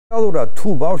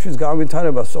თუ ბავშვის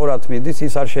განვითარება სწორად მიდის,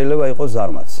 ის არ შეიძლება იყოს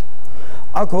ზარმაცი.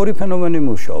 აქ ორი ფენომენი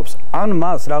მუშაობს. ან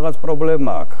მას რაღაც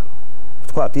პრობლემა აქვს,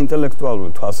 ვთქვათ,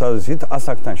 ინტელექტუალური თვალსაზრისით,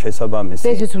 ასაკთან შესაბამისი.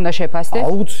 ესეც უნდა შეფასდეს.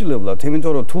 აუცილებლად,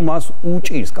 იმიტომ რომ თუ მას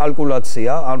უჭირს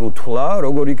კალკულაცია, ანუ თვლა,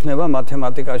 როგორ იქნება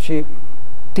მათემატიკაში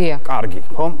კარგი,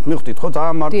 ხო? მივხვდით, ხო?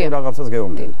 ძალიან მარტივ რაღაცას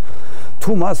გეუბნები.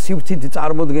 თუ მას სივრცითი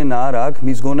წარმოდგენა არ აქვს,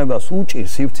 მის გონებას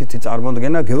უჭირს სივრცითი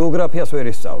წარმოდგენა, გეოგრაფიას ვერ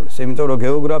ისწავლის. იმიტომ რომ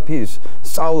გეოგრაფიის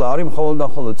სწავლა არის მხოლოდ და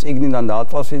მხოლოდ წიგნიდან და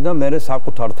ატლასიდან და მერე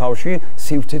საკუთარ თავში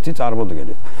სივრცითი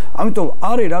წარმოდგენით. ამიტომ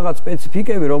არის რაღაც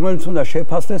სპეციფიკები, რომელიც უნდა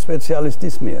შეფასდეს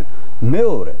სპეციალისტის მიერ.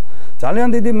 მეორე, ძალიან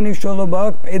დიდი მნიშვნელობა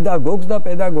აქვს პედაგოგს და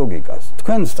პედაგოგიკას.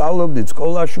 თქვენ სწავლობდით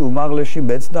სკოლაში, უმაღლესში,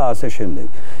 მეც და ასე შემდეგ.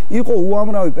 იყო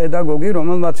უამრავი პედაგოგი,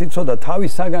 რომელმაც იცოდა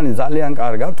თავის საგანი ძალიან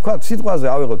კარგად, თქვა სიტყვაზე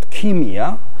ავიღოთ ქიმია,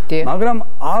 მაგრამ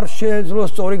არ შეეძლო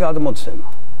სწორი გადმოცემა.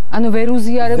 ანუ ვერ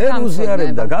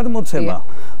უზიარებდა გადმოცემა,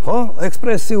 ხო?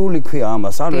 ექსპრესიული ქვია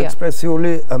ამას, ანუ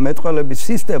ექსპრესიული მეტყველების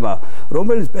სისტემა,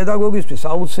 რომელიც პედაგოგისთვის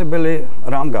აუცილებელი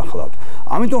რამ გახლავთ.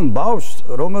 ამიტომ ბავშვს,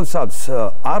 რომელსაც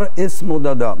არ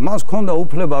ესმოდა და მას ჰქონდა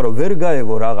უფლება, რომ ვერ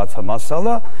გაეგო რაღაცა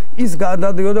მასალა, ის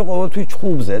გადადიოდა ყოველთვის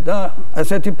ჩხუბზე და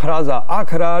ესეთი ფრაზა, აქ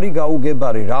რა არის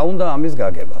გაუგებარი, რა უნდა ამის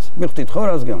გაგებას. მივხვდით ხო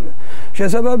რას გეუბნები?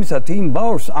 შესაბამისად, იმ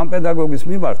ბავშვს ამ პედაგოგის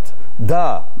მიმართ და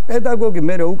პედაგოგი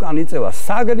მერე უკან იწევა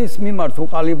საგნის მიმართ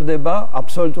უყალიბდება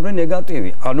აბსოლუტური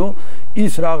ნეგატივი. ანუ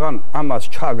ის რაღაც ამას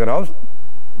ჩაგრავს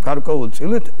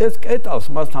გარკვეულწილად, ეს კეტავს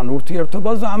მასთან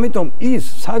ურთიერთობას და ამიტომ ის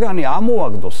საგანი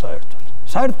ამოაგდო საერთოდ.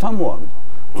 საერთოდ ამოაგდო.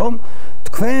 ხომ?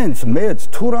 თქვენც მეც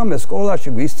თუ რამე სკოლაში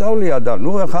გვისწავლია და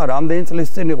ნუ ახლა რამდენი წლის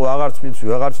წინ იყო, აღარც ვიცი,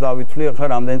 აღარც დავითვლი, ახლა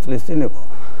რამდენი წლის წინ იყო.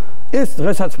 ეს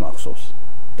დღესაც მახსოვს.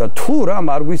 და თუ რამ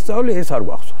არ გვისწავლია, ეს არ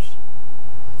გვახსოვს.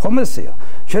 ხომ ესეა?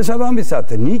 შესაბამისად,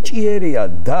 ნიჭიერია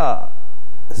და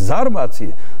ზარმაცი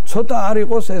ცოტა არ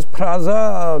იყოს ეს ფრაზა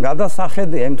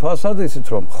გადასახედი იმ თვალსაზრისით,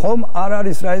 რომ ხომ არ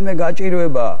არის რაიმე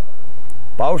გაჭირვება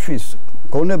ბავშვის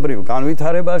გონებრივ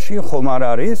განვითარებაში, ხომ არ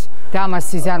არის და ამას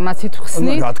ზარმაცით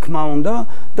ხსნით? რა თქმა უნდა,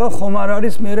 და ხომ არ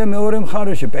არის მეორე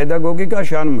მხარეში,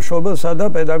 პედაგოგიკაში, ან მშობელსა და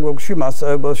პედაგოგში,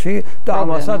 მასწავლებელში და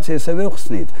ამასაც ესევე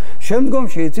ხსნით.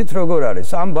 შემდგომში იცით როგორ არის?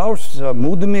 ამ ბავშვს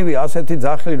მუდმივი ასეთი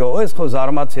ძახილი, რომ ეს ხო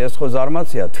ზარმაცია, ეს ხო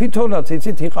ზარმაცია, თვითონაც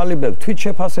იცით იყალიბებს, თვით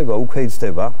შეფასება უკვე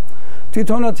იცდება.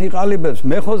 თვითონაც იყალიბებს,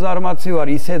 მე ხო ზარმაცი ვარ,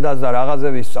 ისედაც და რაღაცზე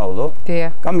ვისწავლო.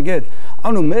 გამიგეთ?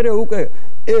 ანუ მე უკვე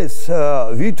ეს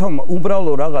ვითომ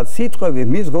უბრალო რაღაც სიტყვები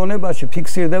მის გონებაში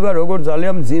ფიქსირდება როგორც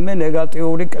ძალიან მძიმე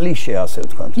ნეგატიური კლიშე, ასე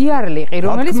ვთქვათ. იარლიყი,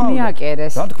 რომელიც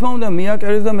მიაკერეს. რა თქმა უნდა,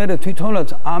 მიაკერეს და მე თვითონაც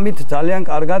ამით ძალიან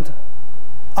კარგად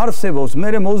არსებობს. მე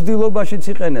მოზრდილობაშიც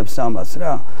იყენებს ამას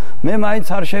რა. მე მაინც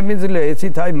არ შემიძლია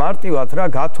იცით, აი მარტივად რა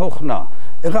გათოხნა.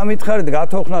 ეხლა მითხარით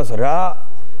გათოხნას რა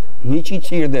ნიჭი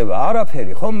ჭირდება,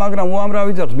 არაფერი, ხო, მაგრამ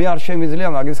უამრავი ძაღლს მე არ შემიძლია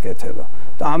მაგის კეთება.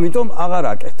 და ამიტომ აღარ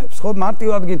აკეთებს, ხო?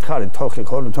 მარტივად გითხარით თოხი,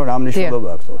 ხო, თუ რა მნიშვნელობა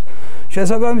აქვს.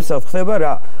 შესაბამისად ხდება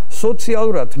რა,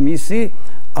 სოციალურად მისი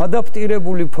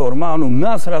ადაპტირებული ფორმა, ანუ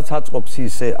მას რაც აწყობს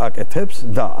ისე აკეთებს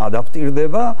და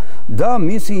ადაპტირდება და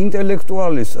მისი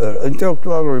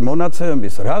ინტელექტუალური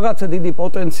მონაცემების რაღაცა დიდი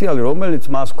პოტენციალი, რომელიც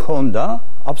მას ჰქონდა,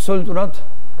 აბსოლუტურად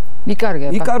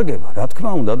იკარგება. იკარგება, რა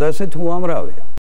თქმა უნდა, და ესეთ უამრავია.